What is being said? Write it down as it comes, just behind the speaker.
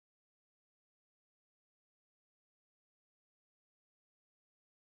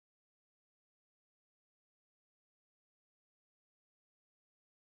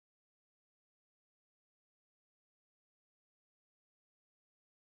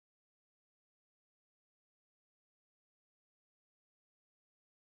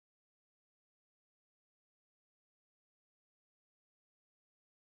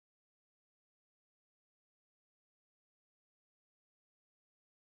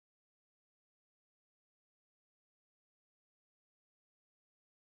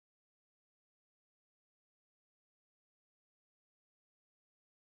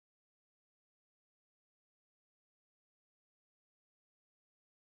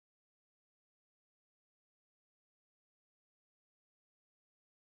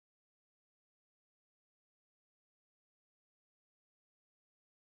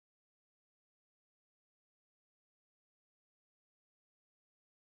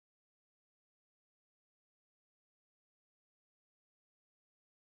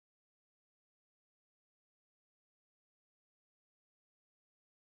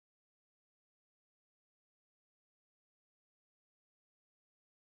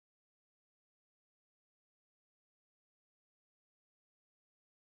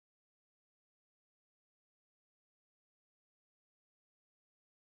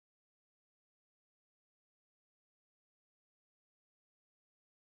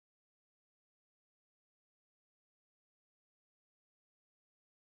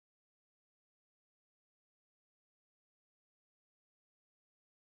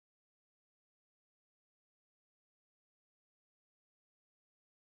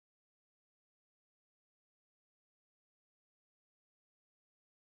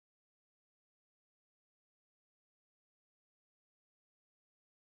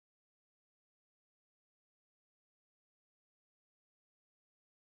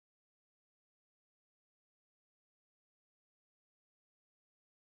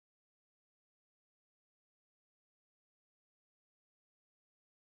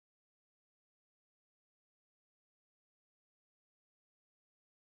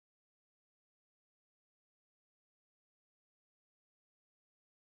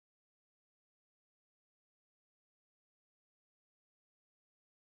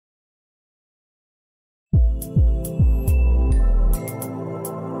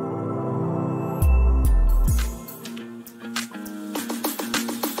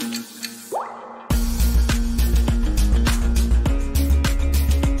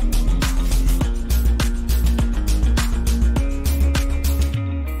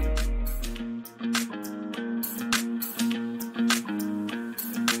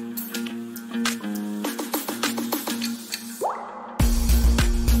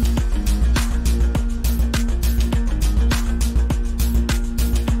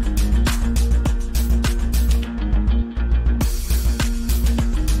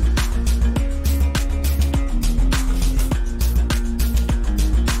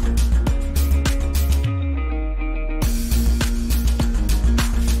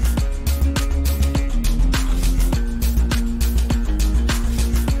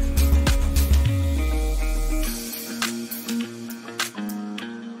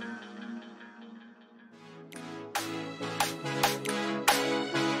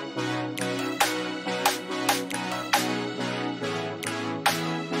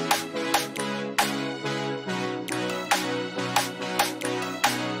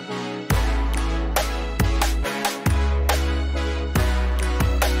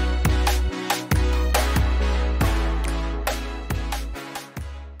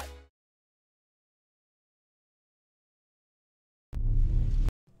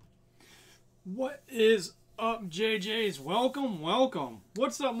What is up, JJs? Welcome, welcome.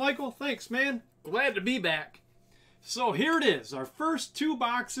 What's up, Michael? Thanks, man. Glad to be back. So here it is, our first two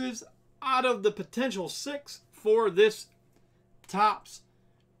boxes out of the potential 6 for this Topps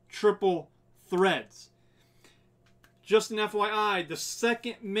Triple Threads. Just an FYI, the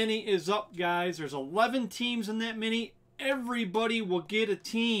second mini is up, guys. There's 11 teams in that mini. Everybody will get a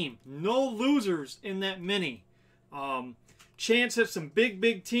team. No losers in that mini. Chance has some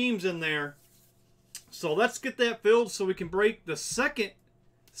big teams in there. So let's get that filled so we can break the second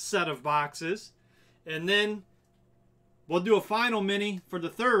set of boxes. And then we'll do a final mini for the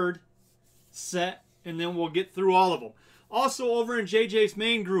third set. And then we'll get through all of them. Also over in JJ's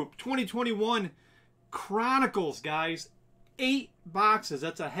main group, 2021 Chronicles, guys. 8 boxes.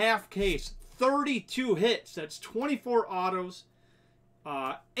 That's a half case. 32 hits. That's 24 autos.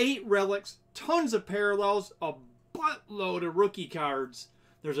 8 relics. Tons of parallels. A buttload of rookie cards.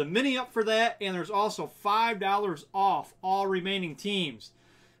 There's a mini up for that, and there's also $5 off all remaining teams.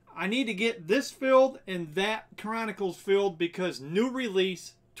 I need to get this filled and that Chronicles filled because new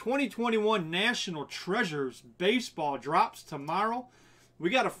release 2021 National Treasures Baseball drops tomorrow. We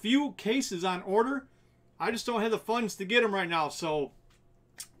got a few cases on order. I just don't have the funds to get them right now, so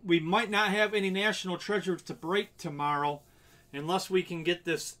we might not have any National Treasures to break tomorrow unless we can get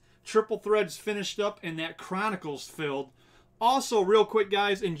this Triple Threads finished up and that Chronicles filled. Also, real quick,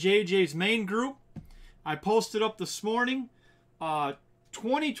 guys, in JJ's main group, I posted up this morning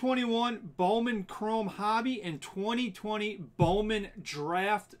 2021 Bowman Chrome Hobby and 2020 Bowman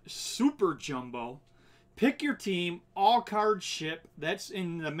Draft Super Jumbo. Pick your team, all cards ship. That's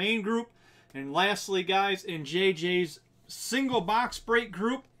in the main group. And lastly, guys, in JJ's single box break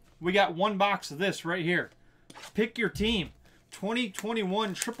group, we got 1 box of this right here. Pick your team.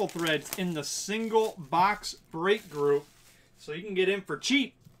 2021 Triple Threads in the single box break group. So you can get in for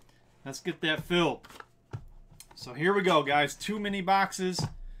cheap. Let's get that filled. So here we go, guys. 2 mini boxes.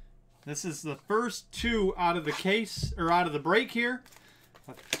 This is the first 2 out of the case, or out of the break here.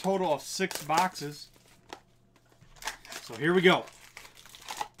 A total of 6 boxes. So here we go.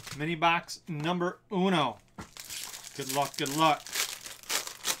 Mini box number 1. Good luck, good luck.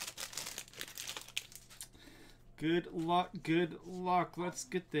 Good luck, good luck. Let's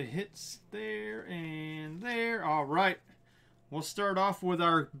get the hits there and there. All right. We'll start off with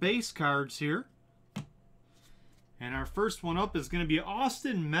our base cards here. And our first one up is going to be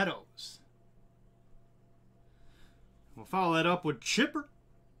Austin Meadows. We'll follow that up with Chipper.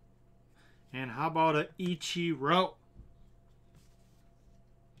 And how about a Ichiro?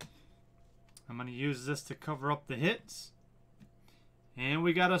 I'm going to use this to cover up the hits. And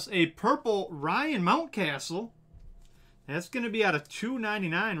we got us a purple Ryan Mountcastle. That's going to be out of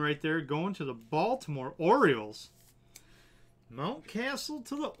 $2.99 right there, going to the Baltimore Orioles. Mountcastle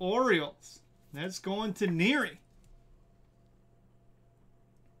to the Orioles. That's going to Neary.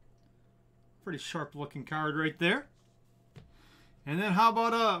 Pretty sharp looking card right there. And then how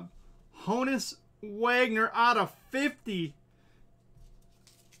about a Honus Wagner out of 50.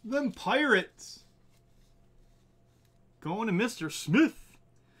 Them Pirates. Going to Mr. Smith.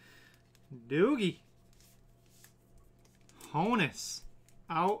 Doogie. Honus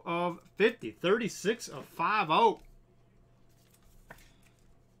out of 50. 36 of 50.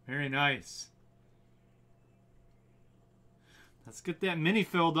 Very nice. Let's get that mini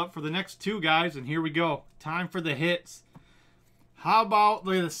filled up for the next 2, guys. And here we go. Time for the hits. How about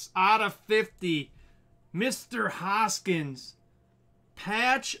this out of 50? Mr. Hoskins.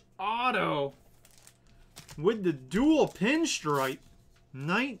 Patch auto. With the dual pinstripe.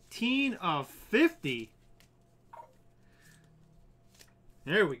 19 of 50.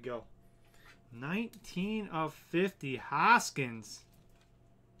 There we go. 19 of 50. Hoskins.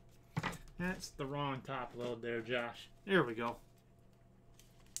 That's the wrong top load there, Josh. There we go.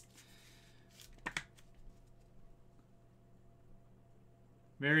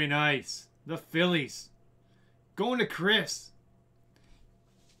 Very nice. The Phillies. Going to Chris.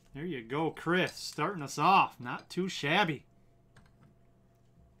 There you go, Chris. Starting us off. Not too shabby.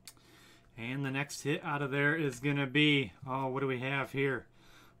 And the next hit out of there is going to be... Oh, what do we have here?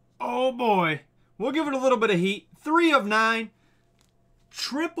 Oh, boy. We'll give it a little bit of heat. 3 of 9.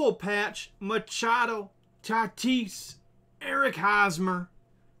 Triple patch, Machado, Tatis, Eric Hosmer.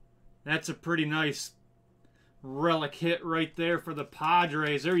 That's a pretty nice relic hit right there for the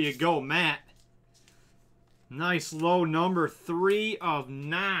Padres. There you go, Matt. Nice low number, 3 of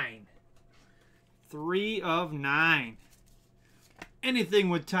 9. 3 of 9. Anything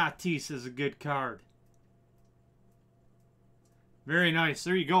with Tatis is a good card. Very nice.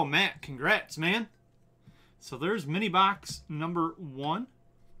 There you go, Matt. Congrats, man. So there's mini box number 1.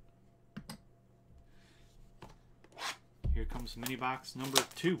 comes mini box number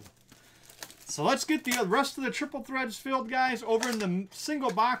 2. So let's get the rest of the triple threads filled, guys. Over in the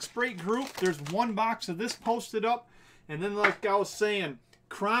single box break group, there's 1 box of this posted up. And then, like I was saying,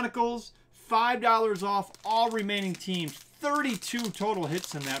 Chronicles, $5 off all remaining teams. 32 total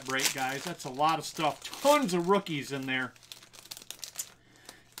hits in that break, guys. That's a lot of stuff. Tons of rookies in there.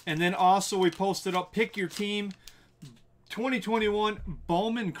 And then also we posted up Pick Your Team 2021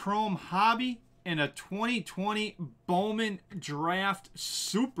 Bowman Chrome Hobby and a 2020 Bowman Draft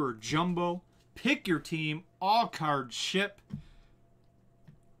Super Jumbo. Pick Your Team, all cards ship.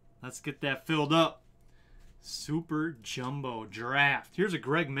 Let's get that filled up. Super Jumbo Draft. Here's a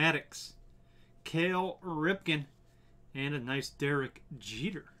Greg Maddux, Cal Ripken, and a nice Derek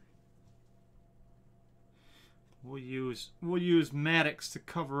Jeter. We'll use Maddux to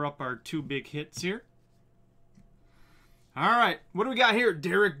cover up our 2 big hits here. All right, what do we got here?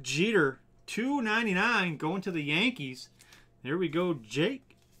 Derek Jeter, $2.99 going to the Yankees. There we go,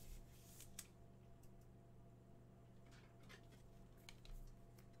 Jake.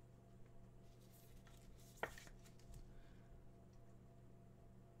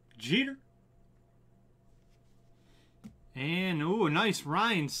 Jeter. And, ooh, a nice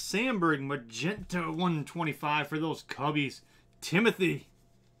Ryan Sandberg magenta 125 for those Cubbies. Timothy.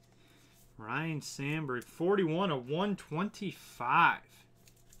 Ryan Sandberg, 41 of 125.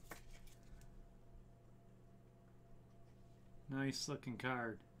 Nice looking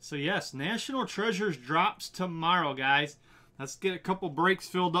card. So, yes, National Treasures drops tomorrow, guys. Let's get a couple breaks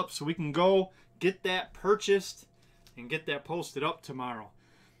filled up so we can go get that purchased and get that posted up tomorrow.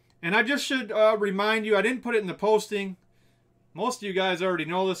 And I just should remind you, I didn't put it in the posting. Most of you guys already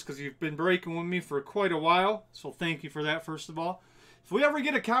know this because you've been breaking with me for quite a while. So thank you for that, first of all. If we ever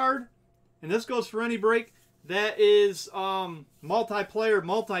get a card, and this goes for any break, that is multiplayer,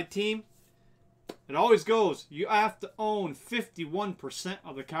 multi-team, it always goes, you have to own 51%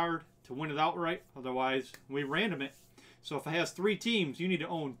 of the card to win it outright. Otherwise, we random it. So if it has 3 teams, you need to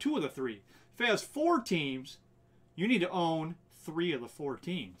own 2 of the 3. If it has 4 teams, you need to own 3 of the 4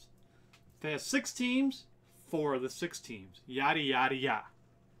 teams. If it has 6 teams, 4 of the 6 teams. Yada, yada, yada.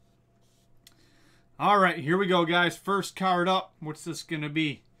 All right, here we go, guys. First card up. What's this going to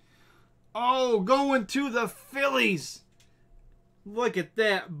be? Oh, going to the Phillies. Look at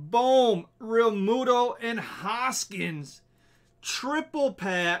that. Boom. Realmuto and Hoskins. Triple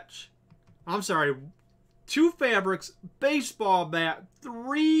patch. I'm sorry. 2 fabrics. Baseball bat.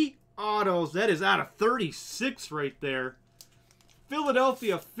 3 autos. That is out of 36 right there.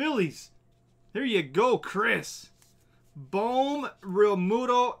 Philadelphia Phillies. There you go, Chris. Bohm,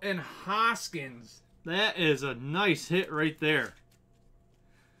 Realmuto, and Hoskins. That is a nice hit right there.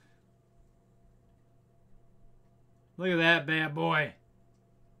 Look at that bad boy.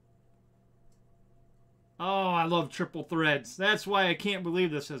 Oh, I love triple threads. That's why I can't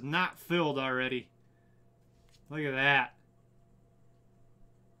believe this is not filled already. Look at that.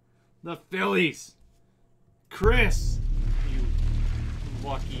 The Phillies. Chris, you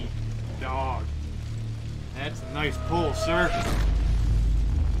lucky dog. That's a nice pull, sir.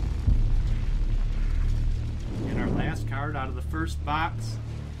 And our last card out of the first box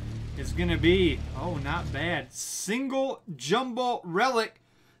is going to be, oh, not bad, single jumbo relic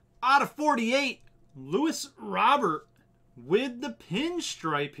out of 48, Luis Robert with the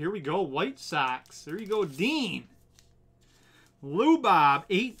pinstripe. Here we go, White Sox. There you go, Dean. Lou Bob,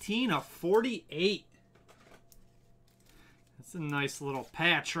 18 of 48. That's a nice little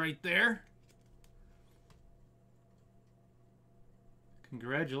patch right there.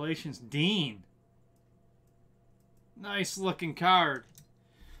 Congratulations, Dean. Nice looking card.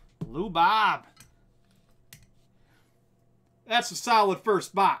 Lou Bob. That's a solid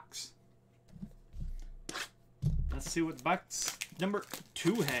first box. Let's see what box number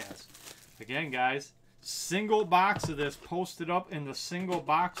 2 has. Again, guys, single box of this posted up in the single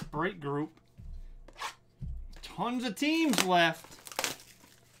box break group. Tons of teams left.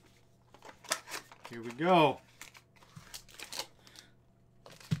 Here we go.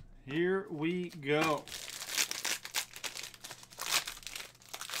 Here we go.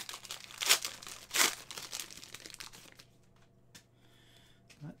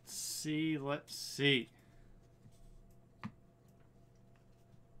 Let's see.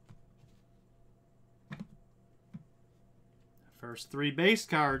 First 3 base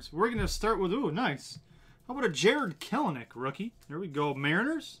cards. We're going to start with, ooh, nice. How about a Jarred Kelenic rookie? There we go,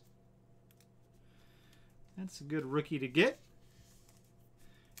 Mariners. That's a good rookie to get.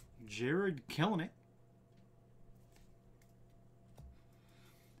 Jarred Kelenic.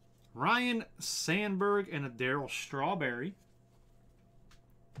 Ryan Sandberg and a Darryl Strawberry.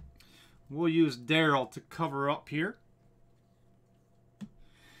 We'll use Darryl to cover up here.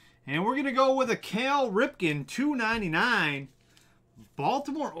 And we're going to go with a Cal Ripken, $2.99.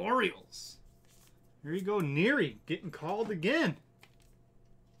 Baltimore Orioles. Here you go, Neary, getting called again.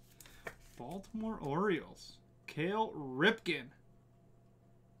 Baltimore Orioles. Cal Ripken.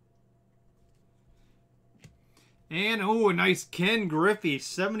 And, oh, a nice Ken Griffey,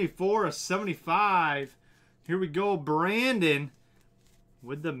 74/75. Here we go, Brandon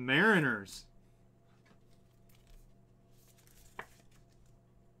with the Mariners.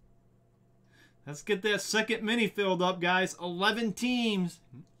 Let's get that second mini filled up, guys. 11 teams.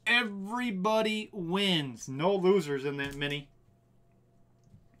 Everybody wins. No losers in that mini.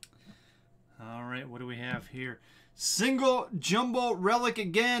 All right, what do we have here? Single jumbo relic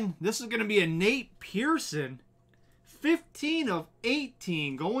again. This is going to be a Nate Pearson.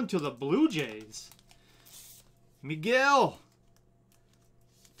 15/18 going to the Blue Jays. Miguel.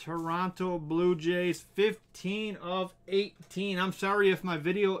 Toronto Blue Jays. 15/18. I'm sorry if my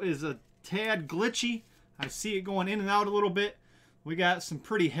video is a tad glitchy. I see it going in and out a little bit. We got some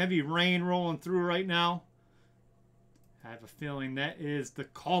pretty heavy rain rolling through right now. I have a feeling that is the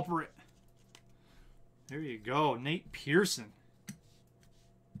culprit. There you go, Nate Pearson.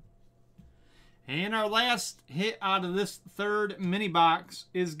 And our last hit out of this third mini box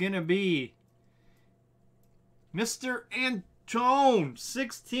is going to be Mr. Antone,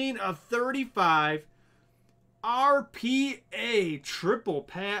 16/35. RPA triple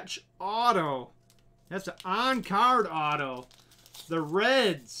patch auto. That's an on-card auto. The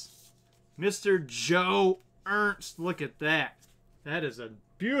Reds, Mr. Joe Ernst. Look at that. That is a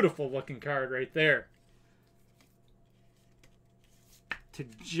beautiful looking card right there. To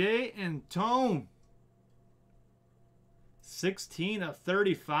Jay Antone,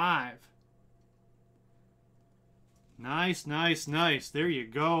 16/35. Nice, nice, nice. There you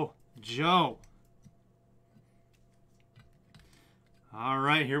go, Joe. All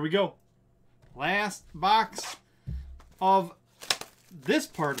right, here we go. Last box of this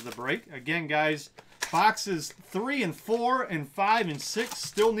part of the break. Again, guys, boxes 3 and 4 and 5 and 6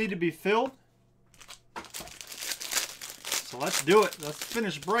 still need to be filled. So let's do it. Let's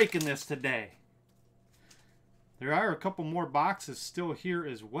finish breaking this today. There are a couple more boxes still here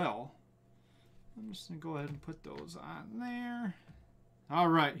as well. I'm just going to go ahead and put those on there. All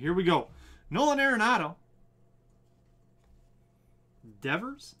right, here we go. Nolan Arenado,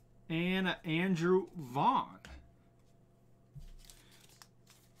 Devers, and Andrew Vaughn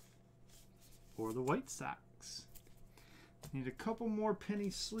for the White Sox. Need a couple more penny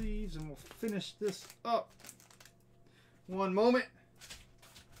sleeves and we'll finish this up. One moment.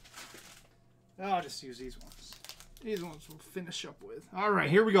 I'll just use these ones. These ones we'll finish up with. All right,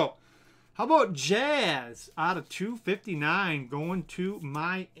 here we go. How about Jazz out of 259 going to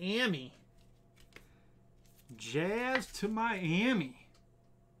Miami? Jazz to Miami.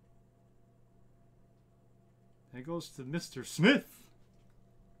 That goes to Mr. Smith.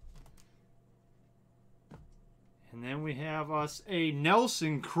 And then we have us a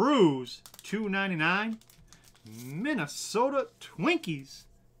Nelson Cruz, $2.99. Minnesota Twinkies.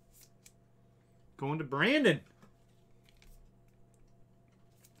 Going to Brandon.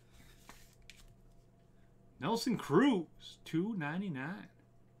 Nelson Cruz, $2.99.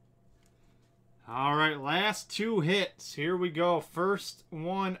 All right, last two hits. Here we go. First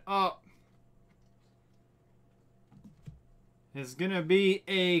one up is going to be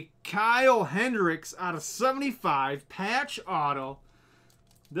a Kyle Hendricks out of 75 patch auto.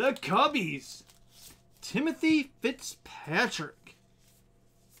 The Cubbies. Timothy Fitzpatrick.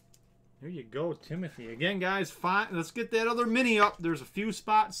 There you go, Timothy. Again, guys, let's get that other mini up. There's a few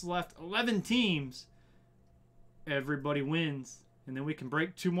spots left. 11 teams. Everybody wins. And then we can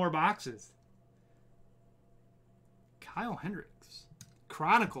break 2 more boxes. Kyle Hendricks.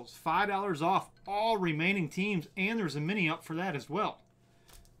 Chronicles, $5 off all remaining teams. And there's a mini up for that as well.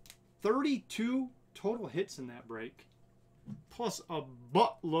 32 total hits in that break. Plus a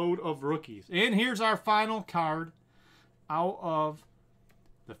buttload of rookies. And here's our final card out of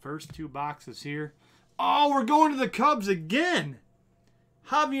the first 2 boxes here. Oh, we're going to the Cubs again.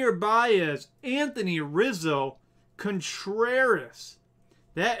 Javier Baez, Anthony Rizzo, Contreras.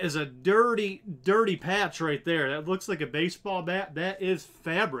 That is a dirty, dirty patch right there. That looks like a baseball bat. That is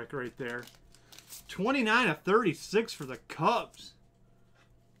fabric right there. 29/36 for the Cubs.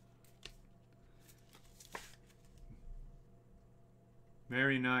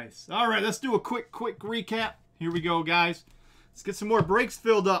 Very nice. All right, let's do a quick recap. Here we go, guys. Let's get some more breaks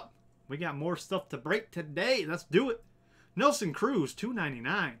filled up. We got more stuff to break today. Let's do it. Nelson Cruz,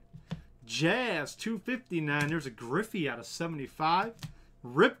 $2.99. Jazz, $2.59. There's a Griffey out of 75.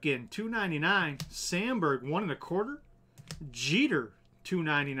 Ripken, $2.99. Sandberg, $1.25. Jeter,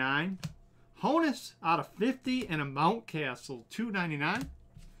 $2.99. Honus out of 50 and a Mountcastle, $2.99.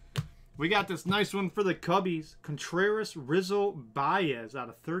 We got this nice one for the Cubbies. Contreras Rizzo Baez out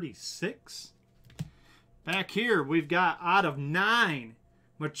of 36. Back here, we've got out of 9,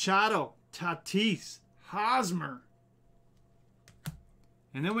 Machado, Tatis, Hosmer.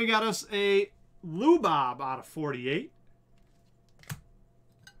 And then we got us a Lubob out of 48.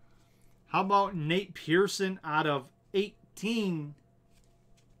 How about Nate Pearson out of 18?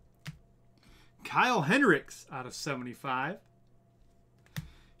 Kyle Hendricks out of 75.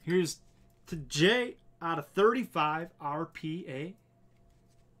 Here's to Jay out of 35, RPA.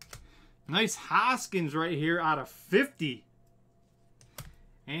 Nice Hoskins right here out of 50.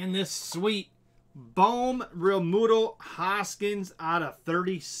 And this sweet Bohm Realmuto Hoskins out of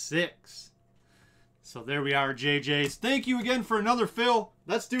 36. So there we are, JJs. Thank you again for another fill.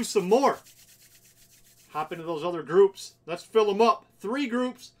 Let's do some more. Hop into those other groups. Let's fill them up. 3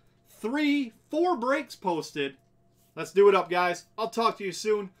 groups, 4 breaks posted. Let's do it up, guys. I'll talk to you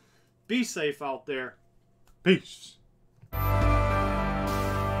soon. Be safe out there. Peace.